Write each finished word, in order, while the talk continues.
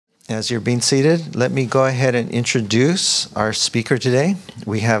As you're being seated, let me go ahead and introduce our speaker today.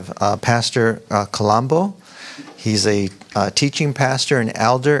 We have Pastor Kalambo. He's a teaching pastor and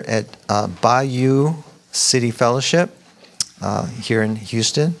elder at Bayou City Fellowship here in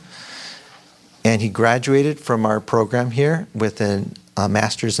Houston. And he graduated from our program here with a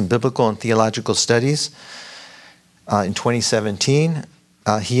master's in biblical and theological studies in 2017.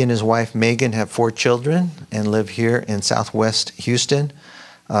 He and his wife Megan have 4 children and live here in Southwest Houston.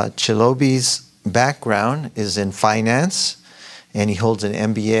 Chilobe's background is in finance, and he holds an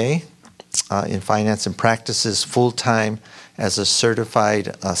MBA in finance and practices full-time as a certified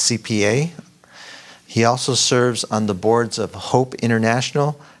CPA. He also serves on the boards of Hope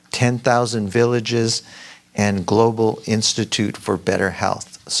International, 10,000 Villages, and Global Institute for Better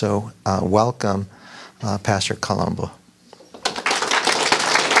Health. So welcome, Pastor Kalambo.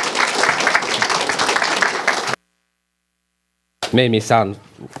 Made me sound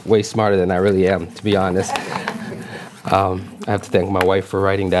way smarter than I really am, to be honest. I have to thank my wife for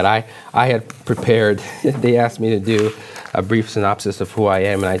writing that. I had prepared, they asked me to do a brief synopsis of who I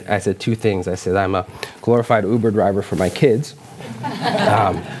am, and I said 2 things. I said I'm a glorified Uber driver for my kids,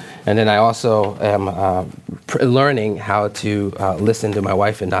 and then I also am learning how to listen to my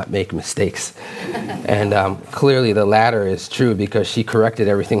wife and not make mistakes. And clearly the latter is true because she corrected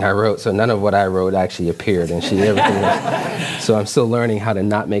everything I wrote, so none of what I wrote actually appeared, and everything was, so I'm still learning how to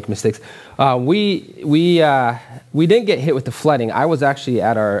not make mistakes. We didn't get hit with the flooding. I was actually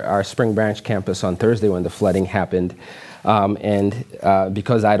at our Spring Branch campus on Thursday when the flooding happened, and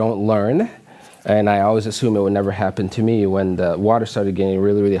because I don't learn, and I always assume it would never happen to me, when the water started getting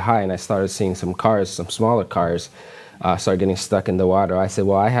really, really high and I started seeing some cars, some smaller cars, start getting stuck in the water, I said,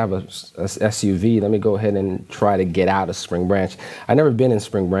 well, I have a SUV. Let me go ahead and try to get out of Spring Branch. I've never been in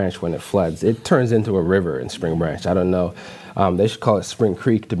Spring Branch when it floods. It turns into a river in Spring Branch. I don't know. They should call it Spring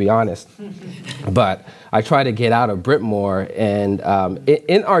Creek, to be honest. But I try to get out of Brittmore, and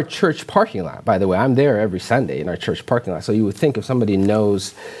in our church parking lot, by the way, I'm there every Sunday in our church parking lot. So you would think if somebody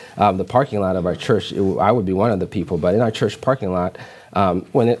knows the parking lot of our church, I would be one of the people. But in our church parking lot,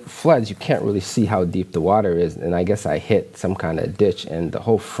 when it floods, you can't really see how deep the water is. And I guess I hit some kind of ditch, and the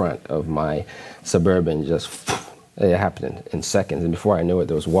whole front of my Suburban just, it happened in seconds. And before I knew it,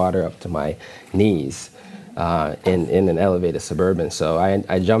 there was water up to my knees. In an elevated Suburban. So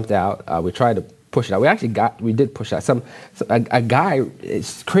I jumped out. We tried to push it out. We did push it out. A guy,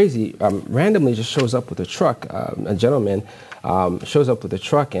 it's crazy, randomly just shows up with a truck. A gentleman shows up with a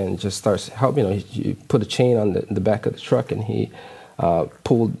truck and just starts helping. He put a chain on the back of the truck, and he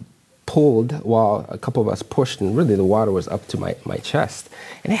pulled while a couple of us pushed, and really the water was up to my chest.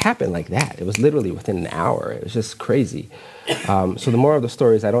 And it happened like that. It was literally within an hour. It was just crazy. So the moral of the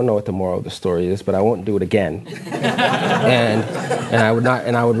story is, I don't know what the moral of the story is, but I won't do it again. and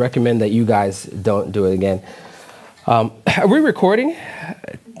I would recommend that you guys don't do it again. Are we recording?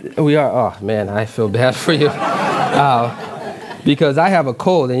 We are. Oh man, I feel bad for you. Because I have a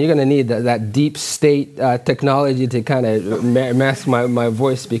cold, and you're going to need that deep state technology to kind of mask my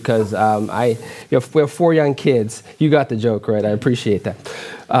voice, because we have 4 young kids. You got the joke, right? I appreciate that.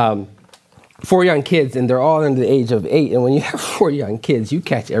 4 young kids, and they're all under the age of 8. And when you have 4 young kids, you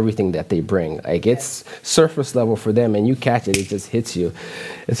catch everything that they bring. Like, it's surface level for them, and you catch it, it just hits you.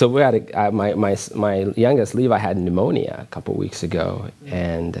 And so we had my youngest, Levi, had pneumonia a couple weeks ago,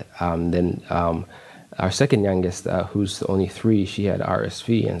 and then our second youngest, who's only 3, she had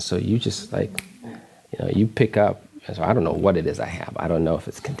RSV. And so you just you pick up. So I don't know what it is I have. I don't know if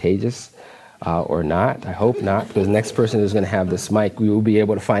it's contagious or not. I hope not, because the next person who's going to have this mic, we will be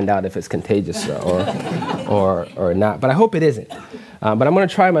able to find out if it's contagious or not. But I hope it isn't. But I'm going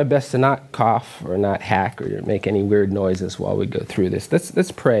to try my best to not cough or not hack or make any weird noises while we go through this.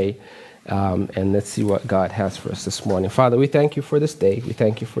 Let's pray. And let's see what God has for us this morning. Father, we thank you for this day. We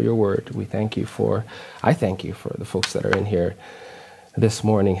thank you for your word. I thank you for the folks that are in here this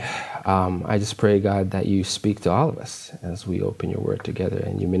morning. I just pray, God, that you speak to all of us as we open your word together,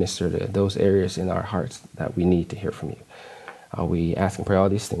 and you minister to those areas in our hearts that we need to hear from you. We ask and pray all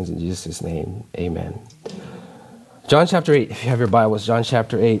these things in Jesus' name. Amen. John chapter 8, if you have your Bibles, John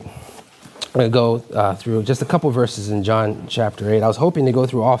chapter 8. I'm going to go through just a couple verses in John chapter 8. I was hoping to go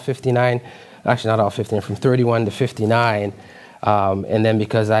through all 59, actually not all 59, from 31 to 59. And then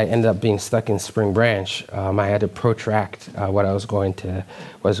because I ended up being stuck in Spring Branch, I had to protract what I was going to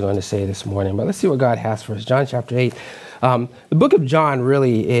say this morning. But let's see what God has for us. John chapter 8. The book of John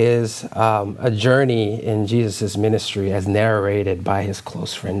really is a journey in Jesus' ministry as narrated by his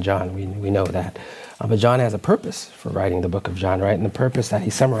close friend John. We know that. But John has a purpose for writing the book of John, right? And the purpose that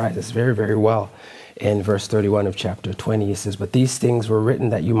he summarizes very, very well in verse 31 of chapter 20. He says, "But these things were written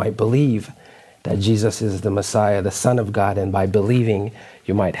that you might believe that Jesus is the Messiah, the Son of God, and by believing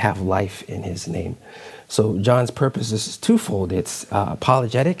you might have life in his name." So John's purpose is twofold. It's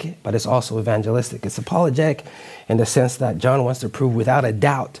apologetic, but it's also evangelistic. It's apologetic in the sense that John wants to prove without a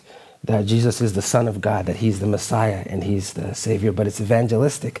doubt that Jesus is the Son of God, that he's the Messiah and he's the Savior. But it's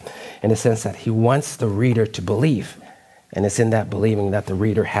evangelistic in the sense that he wants the reader to believe. And it's in that believing that the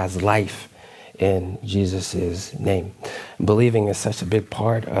reader has life in Jesus' name. Believing is such a big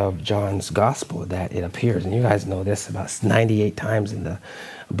part of John's gospel that it appears, and you guys know this, about 98 times in the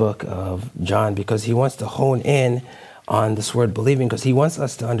book of John, because he wants to hone in on this word believing, because he wants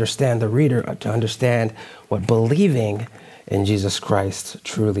us to understand, the reader to understand what believing in Jesus Christ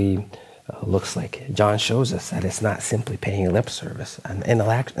truly looks like. John shows us that it's not simply paying lip service, an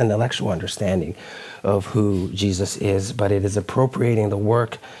intellectual understanding of who Jesus is, but it is appropriating the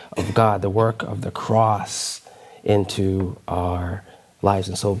work of God, the work of the cross into our lives.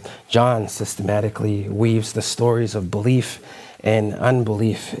 And so John systematically weaves the stories of belief and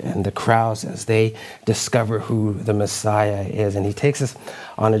unbelief in the crowds as they discover who the Messiah is. And he takes us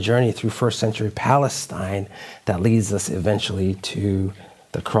on a journey through first century Palestine that leads us eventually to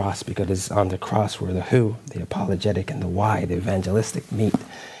the cross, because it's on the cross where the who, the apologetic, and the why, the evangelistic, meet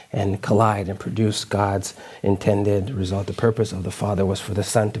and collide and produce God's intended result. The purpose of the Father was for the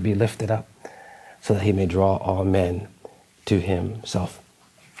Son to be lifted up so that he may draw all men to himself.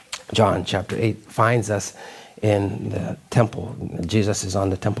 John chapter 8 finds us in the temple. Jesus is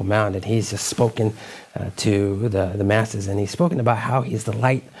on the Temple Mount, and he's just spoken to the masses, and he's spoken about how he's the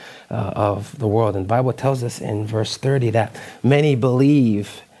light of the world. And the Bible tells us in verse 30 that many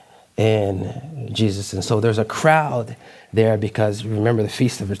believe in Jesus. And so there's a crowd there, because remember the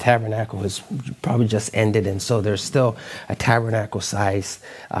Feast of the Tabernacle has probably just ended, and so there's still a tabernacle-sized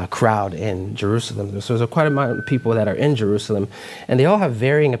crowd in Jerusalem. So there's quite a amount of people that are in Jerusalem, and they all have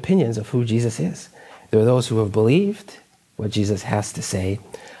varying opinions of who Jesus is. There are those who have believed what Jesus has to say,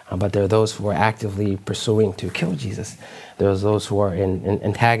 but there are those who are actively pursuing to kill Jesus. There's those who are in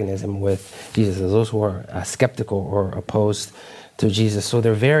antagonism with Jesus. There's those who are skeptical or opposed to Jesus. So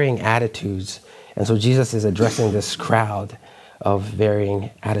there are varying attitudes. And so Jesus is addressing this crowd of varying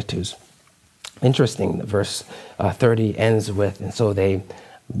attitudes. Interesting, verse 30 ends with, and so they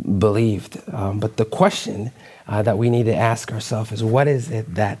believed. But the question that we need to ask ourselves is, what is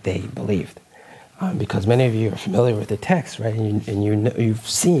it that they believed? Because many of you are familiar with the text, right? And you've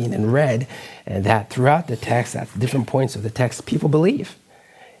seen and read that throughout the text, at different points of the text, people believe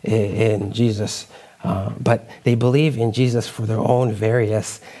in Jesus. But they believe in Jesus for their own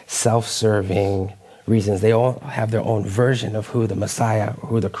various self-serving reasons. They all have their own version of who the Messiah,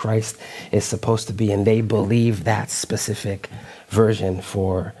 who the Christ is supposed to be, and they believe that specific version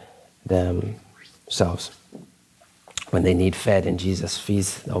for themselves. When they need fed and Jesus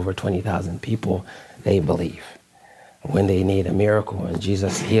feeds over 20,000 people, they believe. When they need a miracle and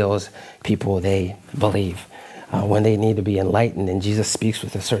Jesus heals people, they believe. When they need to be enlightened and Jesus speaks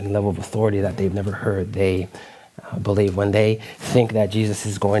with a certain level of authority that they've never heard, they believe. When they think that Jesus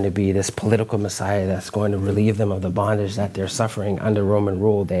is going to be this political Messiah that's going to relieve them of the bondage that they're suffering under Roman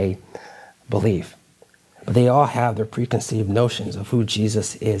rule, they believe. But they all have their preconceived notions of who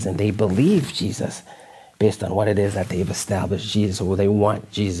Jesus is, and they believe Jesus based on what it is that they've established Jesus, or they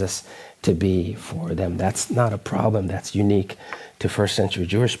want Jesus to be for them. That's not a problem that's unique to first century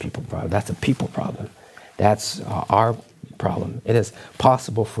Jewish people problem. That's a people problem. That's our problem. It is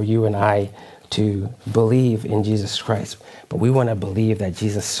possible for you and I to believe in Jesus Christ, but we want to believe that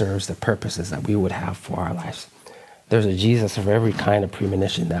Jesus serves the purposes that we would have for our lives. There's a Jesus of every kind of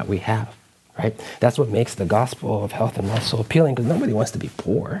premonition that we have, right? That's what makes the gospel of health and wealth so appealing, because nobody wants to be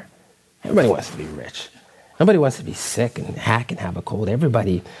poor. Everybody wants to be rich. Nobody wants to be sick and hack and have a cold.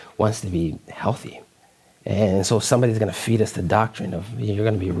 Everybody wants to be healthy. And so somebody's going to feed us the doctrine of you're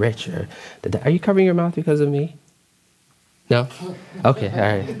going to be rich. Are you covering your mouth because of me? No? Okay,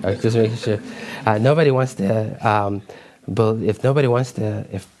 all right, just making sure. Nobody wants to,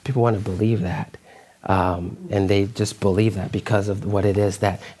 if people want to believe that, and they just believe that because of what it is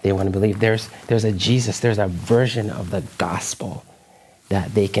that they want to believe, there's a Jesus, there's a version of the gospel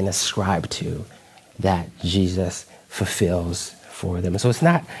that they can ascribe to, that Jesus fulfills for them. So it's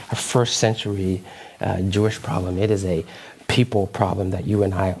not a first century Jewish problem. It is a people problem that you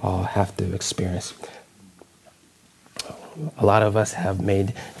and I all have to experience. A lot of us have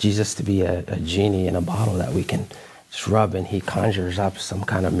made Jesus to be a genie in a bottle that we can just rub, and he conjures up some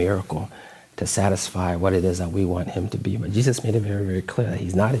kind of miracle to satisfy what it is that we want him to be. But Jesus made it very, very clear that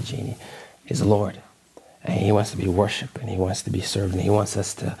he's not a genie. He's Lord. And he wants to be worshiped, and he wants to be served, and he wants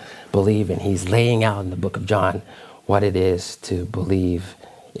us to believe. And he's laying out in the book of John what it is to believe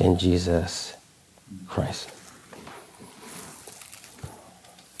in Jesus Christ.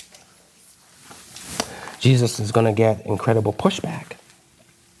 Jesus is going to get incredible pushback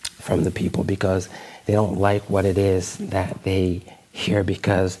from the people because they don't like what it is that they hear,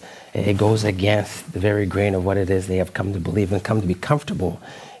 because it goes against the very grain of what it is they have come to believe and come to be comfortable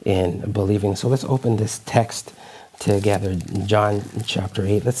in believing. So let's open this text together, John chapter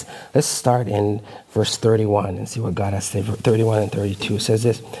 8. Let's start in verse 31 and see what God has to say. 31 and 32 says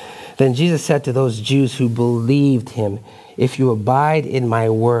this: Then Jesus said to those Jews who believed him, "If you abide in my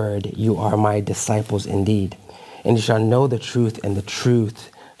word, you are my disciples indeed, and you shall know the truth, and the truth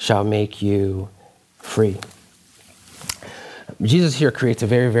shall make you free." Jesus here creates a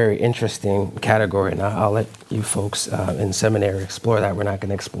very, very interesting category, and I'll let you folks in seminary explore that. We're not going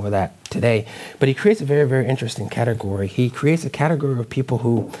to explore that today. But he creates a very, very interesting category. He creates a category of people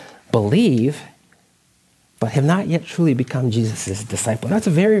who believe, but have not yet truly become Jesus' disciple. That's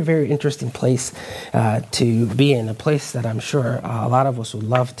a very, very interesting place to be in, a place that I'm sure a lot of us would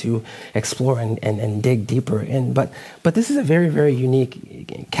love to explore and dig deeper in. But this is a very, very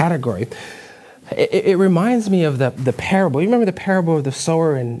unique category. It reminds me of the parable. You remember the parable of the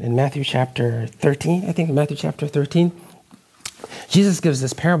sower in Matthew chapter 13? I think in Matthew chapter 13. Jesus gives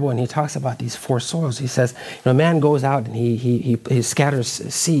this parable and he talks about these four soils. He says, a man goes out and he scatters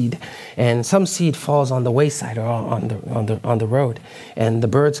seed, and some seed falls on the wayside or on the road, and the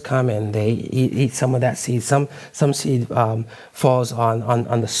birds come and they eat some of that seed. Some seed falls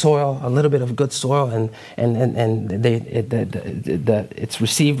on the soil, a little bit of good soil, and it's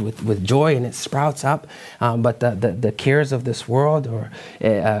received with joy and it sprouts up. But the cares of this world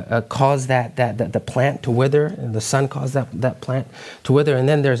cause the plant to wither, and the sun caused that plant to wither. And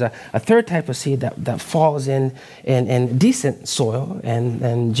then there's a third type of seed that falls in decent soil,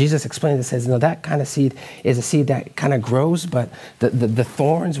 and Jesus explains it, says, that kind of seed is a seed that kind of grows, but the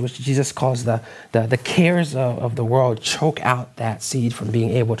thorns, which Jesus calls the cares of the world, choke out that seed from being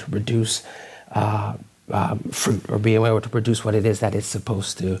able to produce fruit, or being able to produce what it is that it's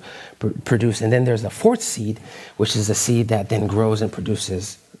supposed to produce. And then there's the fourth seed, which is a seed that then grows and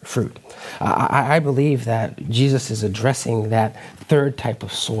produces fruit. I believe that Jesus is addressing that third type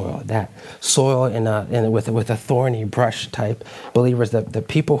of soil, that soil with a thorny brush type believers, the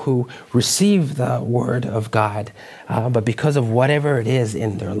people who receive the word of God, but because of whatever it is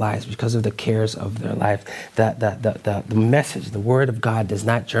in their lives, because of the cares of their life, the message, the word of God does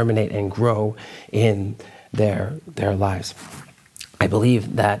not germinate and grow in their lives. I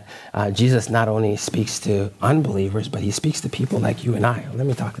believe that Jesus not only speaks to unbelievers, but he speaks to people like you and I. Let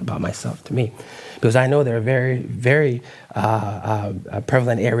me talk about myself, to me, because I know there are very, very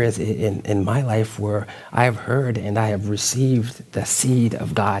prevalent areas in my life where I have heard and I have received the seed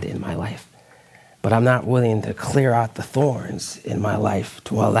of God in my life. But I'm not willing to clear out the thorns in my life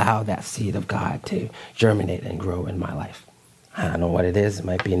to allow that seed of God to germinate and grow in my life. I don't know what it is. It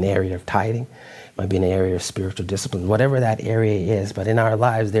might be an area of tithing. It might be an area of spiritual discipline, whatever that area is. But in our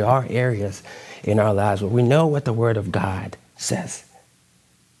lives, there are areas in our lives where we know what the Word of God says,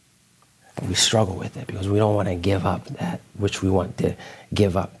 but we struggle with it because we don't want to give up that which we want to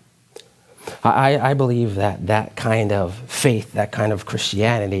give up. I believe that kind of faith, that kind of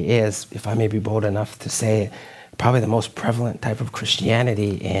Christianity is, if I may be bold enough to say it, probably the most prevalent type of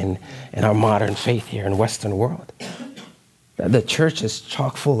Christianity in our modern faith here in Western world. The church is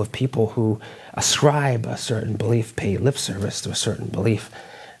chock full of people who ascribe a certain belief, pay lip service to a certain belief,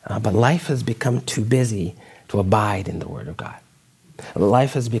 but life has become too busy to abide in the Word of God.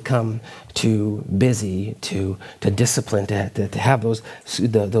 Life has become too busy to discipline, to have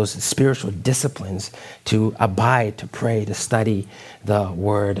those spiritual disciplines, to abide, to pray, to study the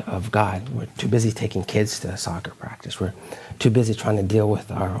Word of God. We're too busy taking kids to soccer practice. We're too busy trying to deal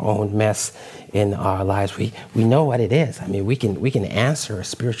with our own mess in our lives. We know what it is. I mean, we can answer a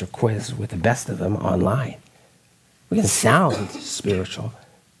spiritual quiz with the best of them online. We can sound spiritual.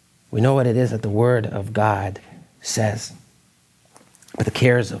 We know what it is that the Word of God says. But the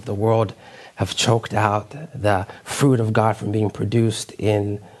cares of the world have choked out the fruit of God from being produced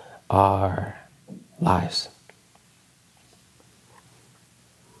in our lives.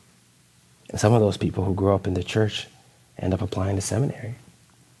 And some of those people who grew up in the church end up applying to seminary,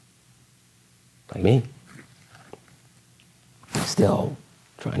 like me. Still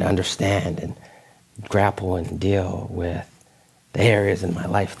trying to understand and grapple and deal with the areas in my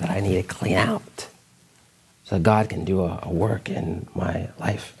life that I need to clean out, so God can do a work in my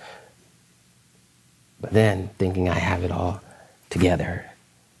life. But then, thinking I have it all together,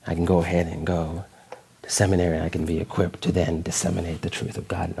 I can go ahead and go to seminary, I can be equipped to then disseminate the truth of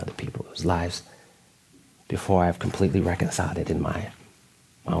God in other people's lives before I've completely reconciled it in my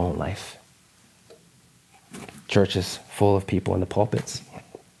own life. Churches full of people in the pulpits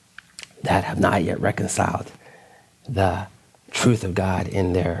that have not yet reconciled the truth of God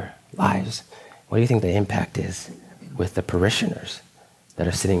in their lives. What do you think the impact is with the parishioners that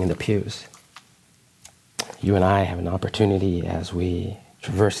are sitting in the pews? You and I have an opportunity as we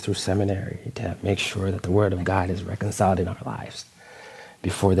traverse through seminary to make sure that the Word of God is reconciled in our lives.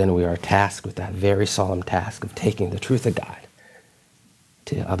 Before then, we are tasked with that very solemn task of taking the truth of God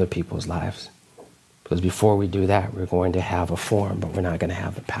to other people's lives. Because before we do that, we're going to have a form, but we're not going to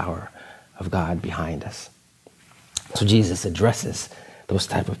have the power of God behind us. So Jesus addresses those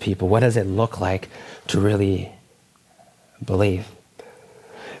type of people. What does it look like to really believe?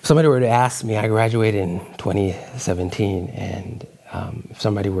 If somebody were to ask me, I graduated in 2017, and if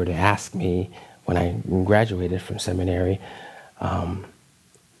somebody were to ask me when I graduated from seminary,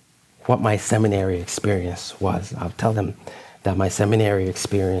 what my seminary experience was, I'll tell them that my seminary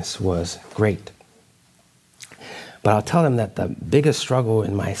experience was great. But I'll tell them that the biggest struggle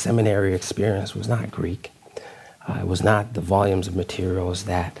in my seminary experience was not Greek. It was not the volumes of materials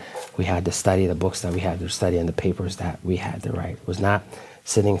that we had to study, the books that we had to study, and the papers that we had to write. It was not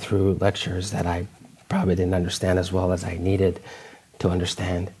sitting through lectures that I probably didn't understand as well as I needed to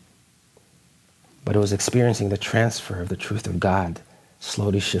understand. But it was experiencing the transfer of the truth of God,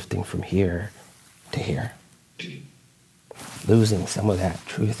 slowly shifting from here to here. Losing some of that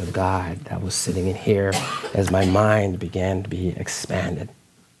truth of God that was sitting in here as my mind began to be expanded.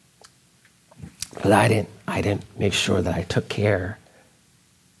 But I didn't make sure that I took care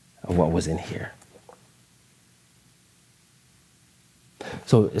of what was in here.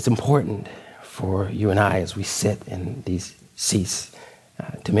 So it's important for you and I, as we sit in these seats,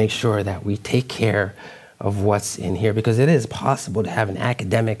 to make sure that we take care of what's in here, because it is possible to have an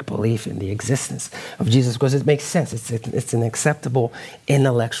academic belief in the existence of Jesus, because it makes sense. It's an acceptable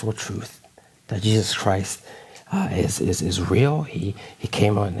intellectual truth that Jesus Christ is real. He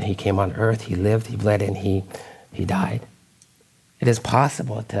came on earth. He lived. He bled, and he died. It is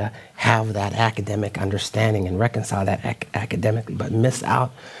possible to have that academic understanding and reconcile that academically, but miss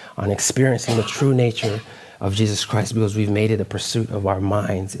out on experiencing the true nature of Jesus Christ because we've made it a pursuit of our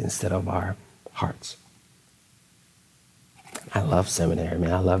minds instead of our hearts. I love seminary,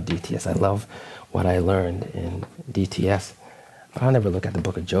 man. I love DTS. I love what I learned in DTS. But I'll never look at the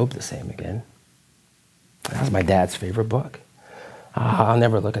book of Job the same again. That was my dad's favorite book. I'll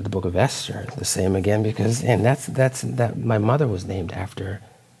never look at the book of Esther the same again because, and that's my mother was named after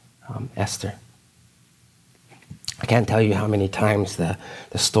Esther. I can't tell you how many times the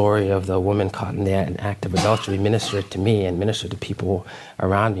story of the woman caught in the act of adultery ministered to me and ministered to people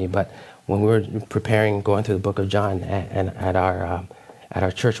around me. But when we were preparing, going through the book of John at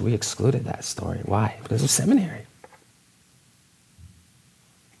our church, we excluded that story. Why? Because of seminary.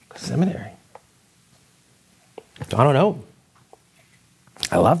 Seminary. So I don't know.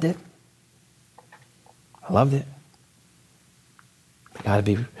 I loved it. I loved it. You got to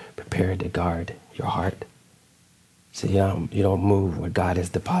be prepared to guard your heart. So you don't move what God has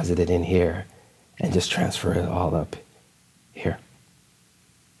deposited in here and just transfer it all up here.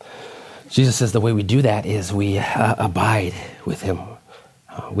 Jesus says the way we do that is we abide with him.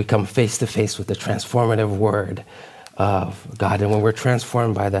 We come face to face with the transformative word of God. And when we're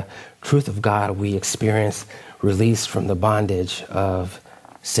transformed by the truth of God, we experience release from the bondage of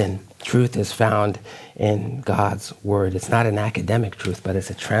sin. Truth is found in God's word. It's not an academic truth, but it's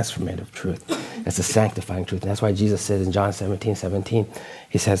a transformative truth. It's a sanctifying truth. And that's why Jesus says in John 17:17,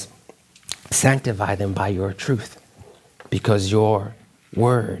 he says, sanctify them by your truth, because your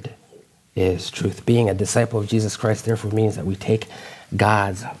word is truth. Being a disciple of Jesus Christ, therefore, means that we take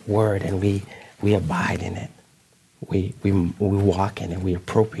God's word and we abide in it. We walk in it. We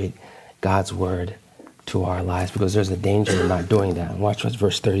appropriate God's word to our lives, because there's a danger in not doing that. And watch what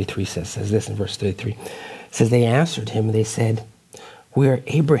verse 33 says. It says this in verse 33. It says, they answered him and they said, we are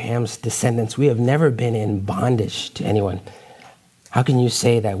Abraham's descendants. We have never been in bondage to anyone. How can you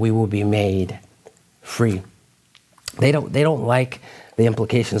say that we will be made free? They don't like the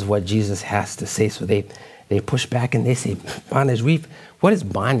implications of what Jesus has to say, so they push back and they say, bondage. What is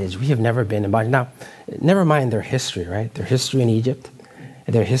bondage? We have never been in bondage. Now, never mind their history, right? Their history in Egypt,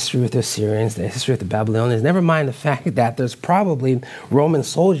 their history with the Assyrians, their history with the Babylonians. Never mind the fact that there's probably Roman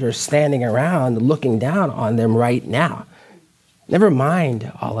soldiers standing around looking down on them right now. Never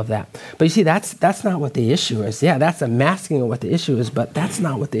mind all of that. But you see, that's not what the issue is. Yeah, that's a masking of what the issue is, but that's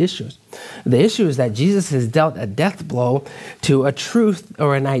not what the issue is. The issue is that Jesus has dealt a death blow to a truth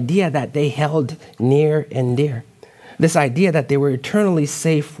or an idea that they held near and dear. This idea that they were eternally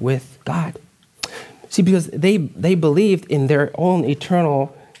safe with God. See, because they believed in their own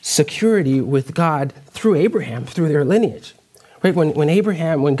eternal security with God through Abraham, through their lineage. Right?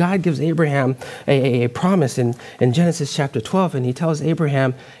 When God gives Abraham a promise in Genesis chapter 12, and he tells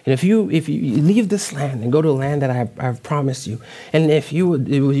Abraham, and if you leave this land and go to the land that I've promised you, and if you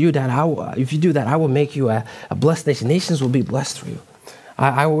do that, I will make you a blessed nation. Nations will be blessed through you.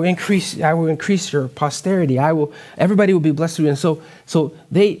 I will increase your posterity. Everybody will be blessed through you. And so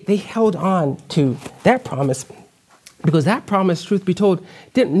they held on to that promise, because that promise, truth be told,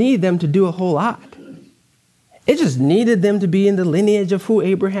 didn't need them to do a whole lot. It just needed them to be in the lineage of who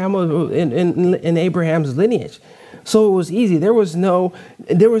Abraham was, in Abraham's lineage. So it was easy. There was no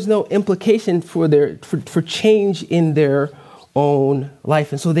implication for change in their own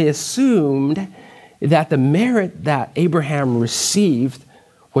life. And so they assumed that the merit that Abraham received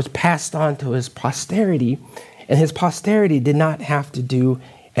was passed on to his posterity, and his posterity did not have to do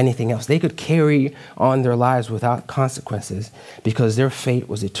anything else. They could carry on their lives without consequences because their fate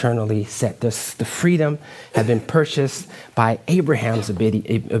was eternally set. The freedom had been purchased by Abraham's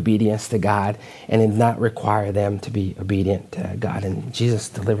obedience to God, and did not require them to be obedient to God. And Jesus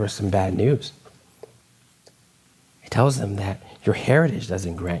delivers some bad news. He tells them that your heritage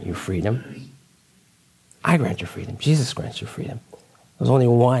doesn't grant you freedom. I grant you freedom. Jesus grants you freedom. There's only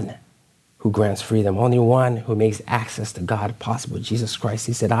one who grants freedom, only one who makes access to God possible, Jesus Christ.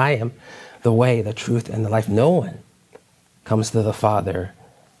 He said, I am the way, the truth, and the life. No one comes to the Father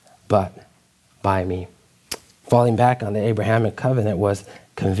but by me. Falling back on the Abrahamic covenant was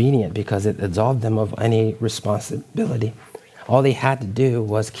convenient because it absolved them of any responsibility. All they had to do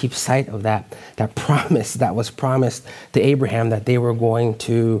was keep sight of that promise that was promised to Abraham that they were going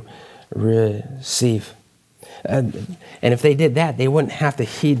to receive. And if they did that, they wouldn't have to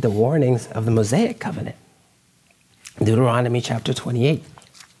heed the warnings of the Mosaic covenant. Deuteronomy chapter 28,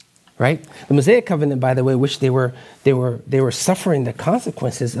 right? The Mosaic covenant, by the way, which they were suffering the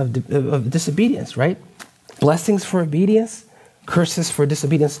consequences of disobedience, right? Blessings for obedience, curses for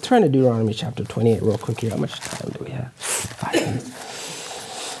disobedience. Turn to Deuteronomy chapter 28 real quick here. How much time do we have? 5 minutes.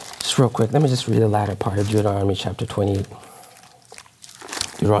 Just real quick. Let me just read the latter part of Deuteronomy chapter 28.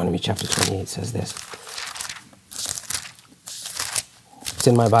 Deuteronomy chapter 28 says this. It's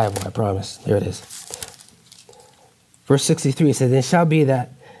in my Bible, I promise. There it is. Verse 63 says, it shall be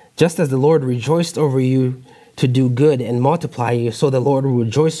that just as the Lord rejoiced over you to do good and multiply you, so the Lord will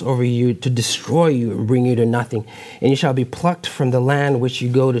rejoice over you to destroy you and bring you to nothing. And you shall be plucked from the land which you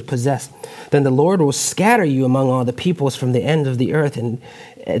go to possess. Then the Lord will scatter you among all the peoples from the end of the earth and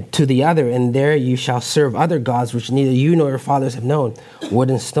to the other, and there you shall serve other gods which neither you nor your fathers have known, wood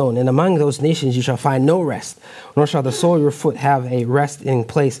and stone. And among those nations you shall find no rest, nor shall the sole of your foot have a resting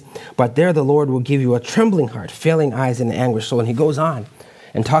place. But there the Lord will give you a trembling heart, failing eyes, and anguish. So when he goes on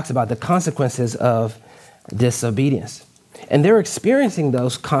and talks about the consequences of disobedience. And they're experiencing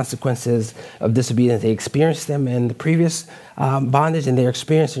those consequences of disobedience. They experienced them in the previous bondage, and they're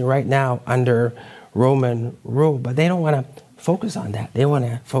experiencing right now under Roman rule. But they don't want to focus on that. They want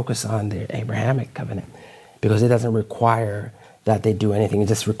to focus on the Abrahamic covenant because it doesn't require that they do anything. It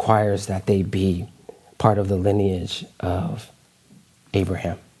just requires that they be part of the lineage of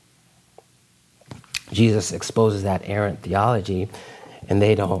Abraham. Jesus exposes that errant theology, and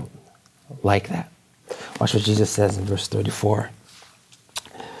they don't like that. Watch what Jesus says in verse 34.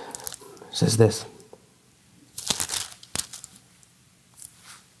 It says this.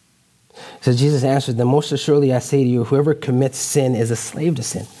 It says, Jesus answered them, most assuredly I say to you, whoever commits sin is a slave to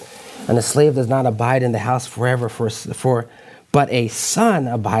sin. And a slave does not abide in the house forever, but a son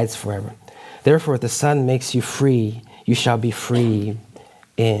abides forever. Therefore, if the Son makes you free, you shall be free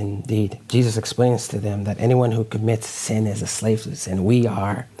indeed. Jesus explains to them that anyone who commits sin is a slave to sin. We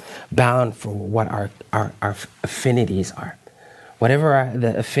are bound for what our affinities are. Whatever are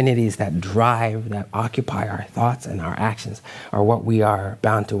the affinities that drive, that occupy our thoughts and our actions are what we are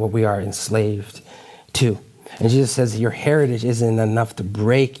bound to, what we are enslaved to. And Jesus says your heritage isn't enough to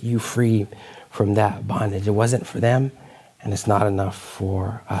break you free from that bondage. It wasn't for them, and it's not enough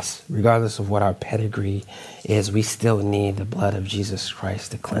for us. Regardless of what our pedigree is, we still need the blood of Jesus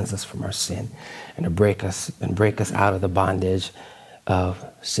Christ to cleanse us from our sin and to break us out of the bondage of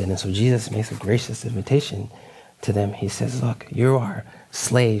sin. And so Jesus makes a gracious invitation to them. He says, look, you are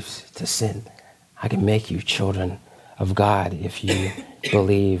slaves to sin. I can make you children of God if you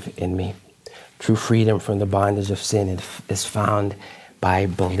believe in me. True freedom from the bondage of sin is found by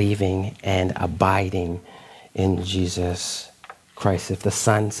believing and abiding in Jesus Christ. If the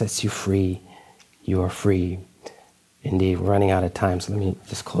Son sets you free, you are free. Indeed, we're running out of time, so let me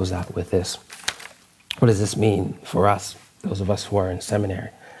just close out with this. What does this mean for us, those of us who are in seminary?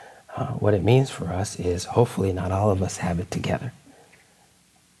 What it means for us is hopefully not all of us have it together.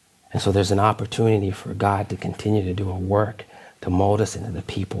 And so there's an opportunity for God to continue to do a work to mold us into the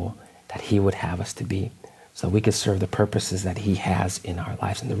people that he would have us to be, so we could serve the purposes that he has in our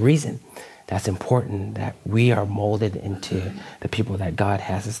lives. And the reason that's important, that we are molded into the people that God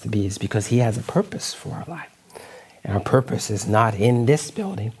has us to be, is because he has a purpose for our life. And our purpose is not in this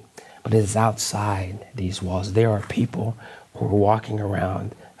building, but it is outside these walls. There are people who are walking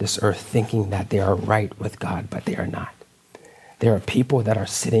around this earth thinking that they are right with God, but they are not. There are people that are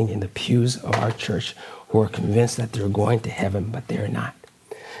sitting in the pews of our church who are convinced that they're going to heaven, but they're not.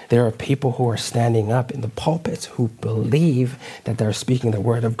 There are people who are standing up in the pulpits who believe that they're speaking the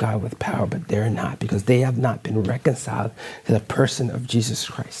word of God with power, but they're not, because they have not been reconciled to the person of Jesus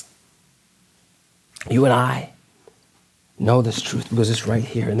Christ. You and I know this truth because it's right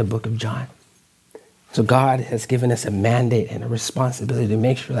here in the book of John. So God has given us a mandate and a responsibility to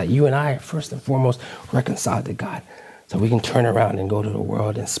make sure that you and I are first and foremost reconciled to God, so we can turn around and go to the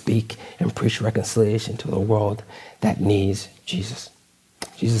world and speak and preach reconciliation to the world that needs Jesus.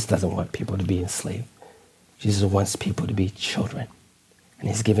 Jesus doesn't want people to be enslaved. Jesus wants people to be children. And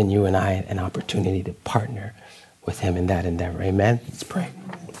he's given you and I an opportunity to partner with him in that endeavor. Amen? Let's pray.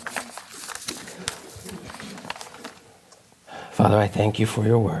 Father, I thank you for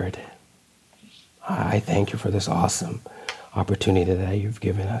your word. I thank you for this awesome opportunity that you've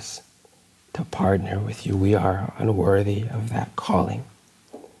given us to partner with you. We are unworthy of that calling.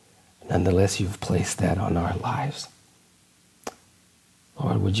 Nonetheless, you've placed that on our lives.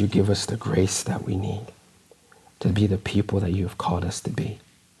 Lord, would you give us the grace that we need to be the people that you have called us to be?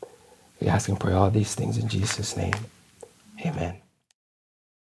 We ask and pray all these things in Jesus' name. Amen.